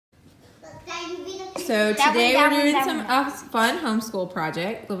So today we're doing a fun homeschool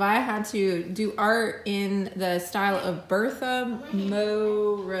project. Levi had to do art in the style of Bertha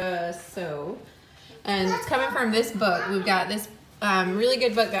Morisot. And it's coming from this book. We've got this really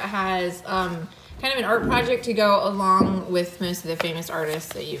good book that has kind of an art project to go along with most of the famous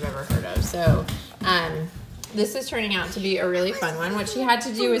artists that you've ever heard of. So this is turning out to be a really fun one. What she had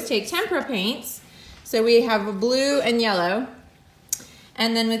to do was take tempera paints. So we have a blue and yellow.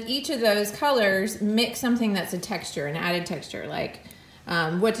 And then with each of those colors, mix something that's a texture, an added texture. Like,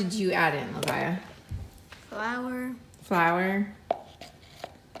 what did you add in, Levi? Flour. Flour.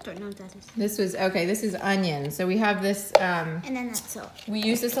 Don't know what that is. This was, okay, this is onion. So we have this. And then that's salt. We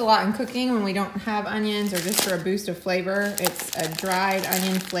use this a lot in cooking when we don't have onions or just for a boost of flavor. It's a dried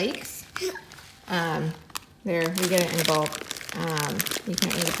onion flakes. There, we get it in bulk. You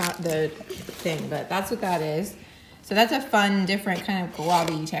can't eat the thing, but that's what that is. So that's a fun, different kind of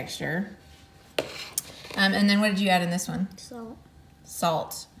globby texture. And then what did you add in this one? Salt.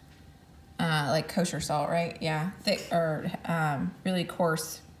 Salt. Like kosher salt, right? Yeah, thick or really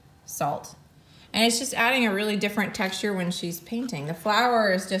coarse salt. And it's just adding a really different texture when she's painting. The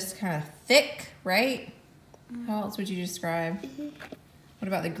flour is just kind of thick, right? How else would you describe? What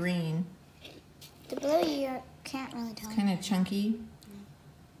about the green? The blue you can't really tell. It's kind of chunky.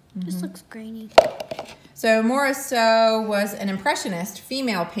 This looks grainy. So Morisot was an impressionist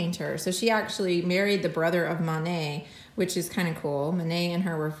female painter. So she actually married the brother of Monet, which is kind of cool. Monet and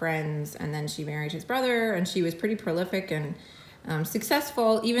her were friends, and then she married his brother, and she was pretty prolific and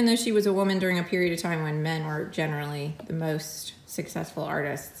successful, even though she was a woman during a period of time when men were generally the most successful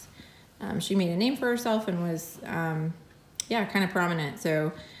artists. She made a name for herself and was, yeah, kind of prominent.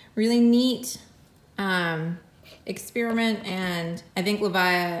 So really neat experiment, and I think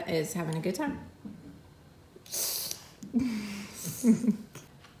Levi is having a good time.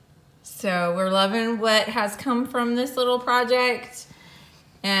 So we're loving what has come from this little project,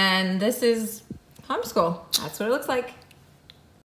 and this is homeschool. That's what it looks like.